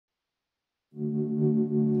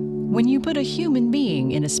When you put a human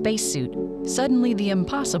being in a spacesuit, suddenly the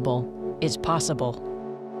impossible is possible.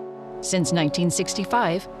 Since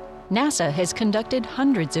 1965, NASA has conducted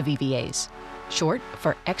hundreds of EVAs, short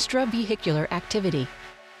for extravehicular activity.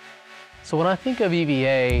 So when I think of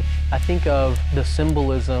EVA, I think of the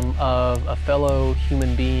symbolism of a fellow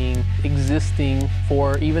human being existing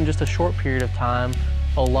for even just a short period of time,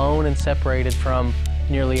 alone and separated from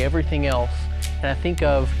nearly everything else. And I think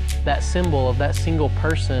of that symbol of that single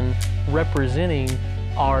person representing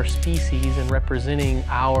our species and representing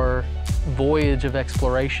our voyage of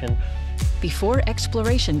exploration. Before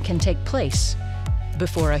exploration can take place,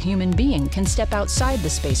 before a human being can step outside the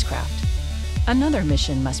spacecraft, another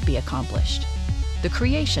mission must be accomplished: the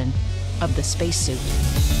creation of the spacesuit.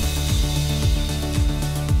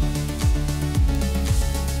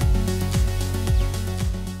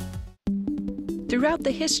 Throughout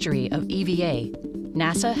the history of EVA,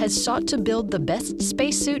 NASA has sought to build the best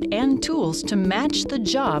spacesuit and tools to match the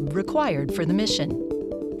job required for the mission.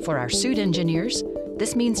 For our suit engineers,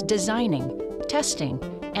 this means designing, testing,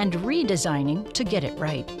 and redesigning to get it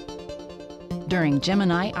right. During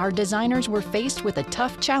Gemini, our designers were faced with a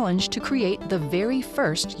tough challenge to create the very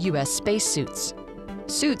first U.S. spacesuits.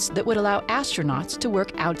 Suits that would allow astronauts to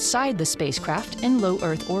work outside the spacecraft in low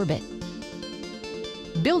Earth orbit.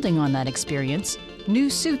 Building on that experience,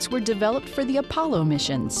 new suits were developed for the Apollo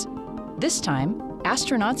missions. This time,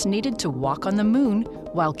 astronauts needed to walk on the moon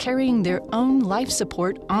while carrying their own life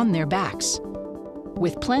support on their backs.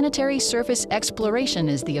 With planetary surface exploration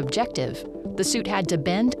as the objective, the suit had to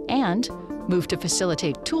bend and move to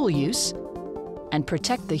facilitate tool use and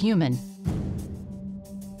protect the human.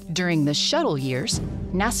 During the shuttle years,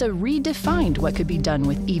 NASA redefined what could be done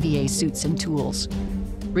with EVA suits and tools: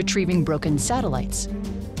 retrieving broken satellites,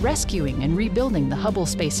 rescuing and rebuilding the Hubble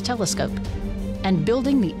Space Telescope, and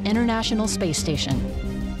building the International Space Station.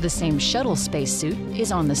 The same shuttle spacesuit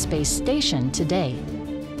is on the space station today.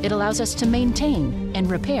 It allows us to maintain and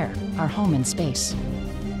repair our home in space.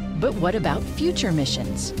 But what about future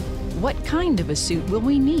missions? What kind of a suit will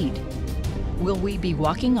we need? Will we be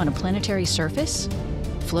walking on a planetary surface?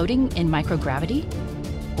 Floating in microgravity?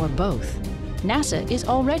 Or both? NASA is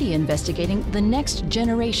already investigating the next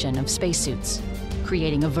generation of spacesuits,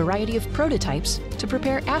 creating a variety of prototypes to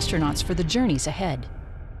prepare astronauts for the journeys ahead.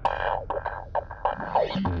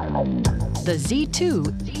 The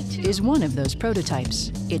Z2 is one of those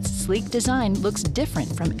prototypes. Its sleek design looks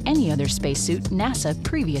different from any other spacesuit NASA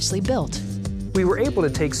previously built. We were able to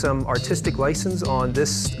take some artistic license on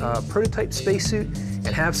this prototype spacesuit and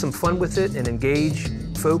have some fun with it and engage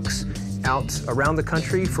folks out around the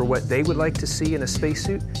country for what they would like to see in a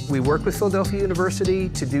spacesuit. We worked with Philadelphia University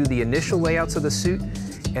to do the initial layouts of the suit,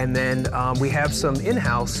 and then we have some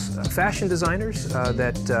in-house fashion designers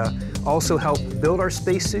that also help build our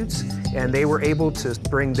spacesuits, and they were able to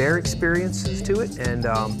bring their experiences to it and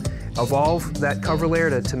evolve that cover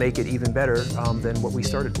layer to make it even better than what we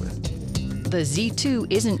started with. The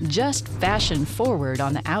Z2 isn't just fashion forward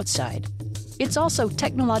on the outside. It's also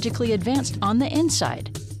technologically advanced on the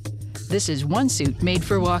inside. This is one suit made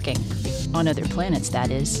for walking, on other planets,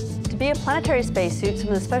 that is. To be a planetary spacesuit, some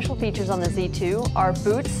of the special features on the Z2 are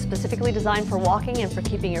boots specifically designed for walking and for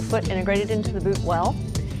keeping your foot integrated into the boot well,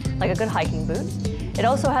 like a good hiking boot. It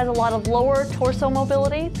also has a lot of lower torso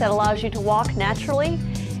mobility that allows you to walk naturally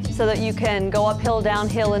so that you can go uphill,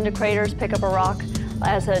 downhill, into craters, pick up a rock,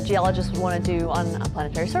 as a geologist would want to do on a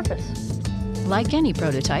planetary surface. Like any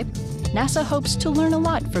prototype, NASA hopes to learn a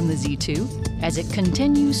lot from the Z2 as it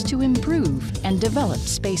continues to improve and develop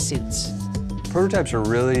spacesuits. Prototypes are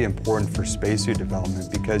really important for spacesuit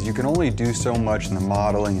development because you can only do so much in the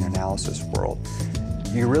modeling and analysis world.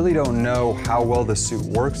 You really don't know how well the suit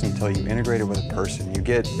works until you integrate it with a person. You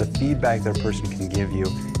get the feedback that a person can give you.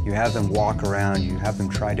 You have them walk around, you have them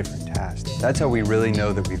try different tasks. That's how we really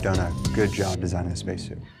know that we've done a good job designing a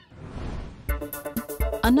spacesuit.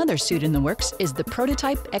 Another suit in the works is the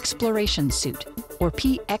Prototype Exploration Suit, or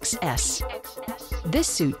PXS. This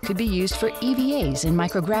suit could be used for EVAs in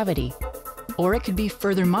microgravity, or it could be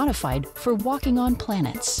further modified for walking on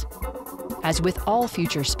planets. As with all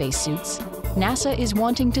future spacesuits, NASA is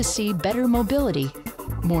wanting to see better mobility,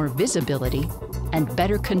 more visibility, and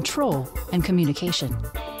better control and communication.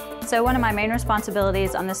 So one of my main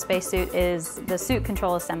responsibilities on this spacesuit is the suit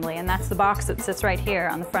control assembly, and that's the box that sits right here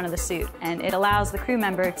on the front of the suit. And it allows the crew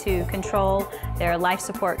member to control their life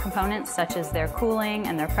support components, such as their cooling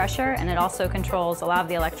and their pressure, and it also controls a lot of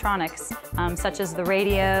the electronics, such as the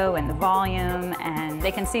radio and the volume, and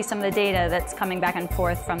they can see some of the data that's coming back and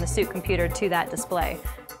forth from the suit computer to that display.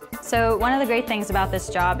 So one of the great things about this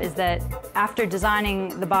job is that after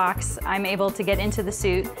designing the box, I'm able to get into the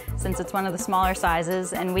suit, since it's one of the smaller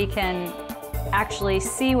sizes, and we can actually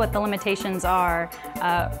see what the limitations are,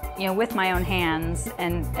 with my own hands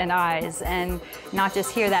and eyes, and not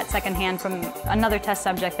just hear that secondhand from another test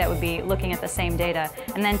subject that would be looking at the same data.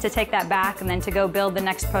 And then to take that back and then to go build the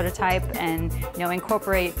next prototype and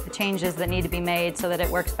incorporate the changes that need to be made so that it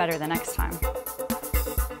works better the next time.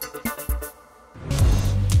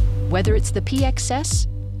 Whether it's the PXS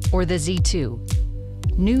or the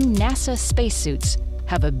Z2, new NASA spacesuits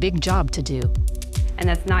have a big job to do. And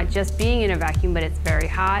that's not just being in a vacuum, but it's very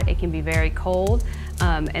hot, it can be very cold.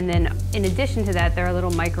 And then in addition to that, there are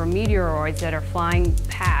little micrometeoroids that are flying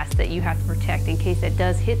past that you have to protect in case that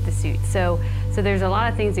does hit the suit. So there's a lot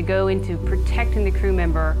of things that go into protecting the crew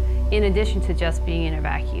member in addition to just being in a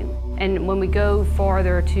vacuum. And when we go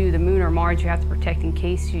farther to the moon or Mars, you have to protect in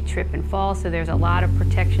case you trip and fall, so there's a lot of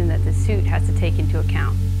protection that the suit has to take into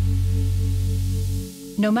account.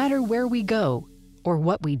 No matter where we go or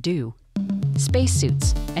what we do,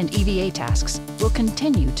 spacesuits and EVA tasks will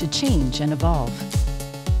continue to change and evolve.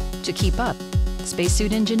 To keep up,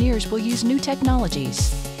 spacesuit engineers will use new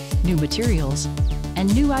technologies, new materials,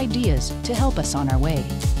 and new ideas to help us on our way.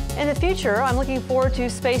 In the future, I'm looking forward to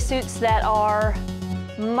spacesuits that are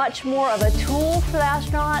much more of a tool for the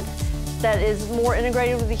astronaut, that is more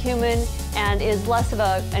integrated with the human, and is less of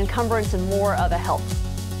an encumbrance and more of a help.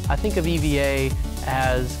 I think of EVA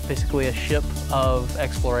as basically a ship of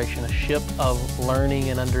exploration, a ship of learning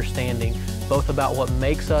and understanding, both about what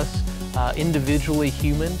makes us individually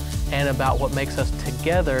human and about what makes us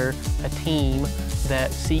together a team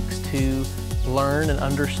that seeks to learn and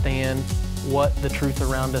understand what the truth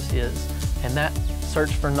around us is. And that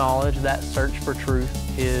search for knowledge, that search for truth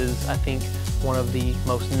is, I think, one of the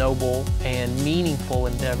most noble and meaningful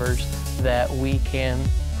endeavors that we can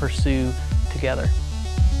pursue together.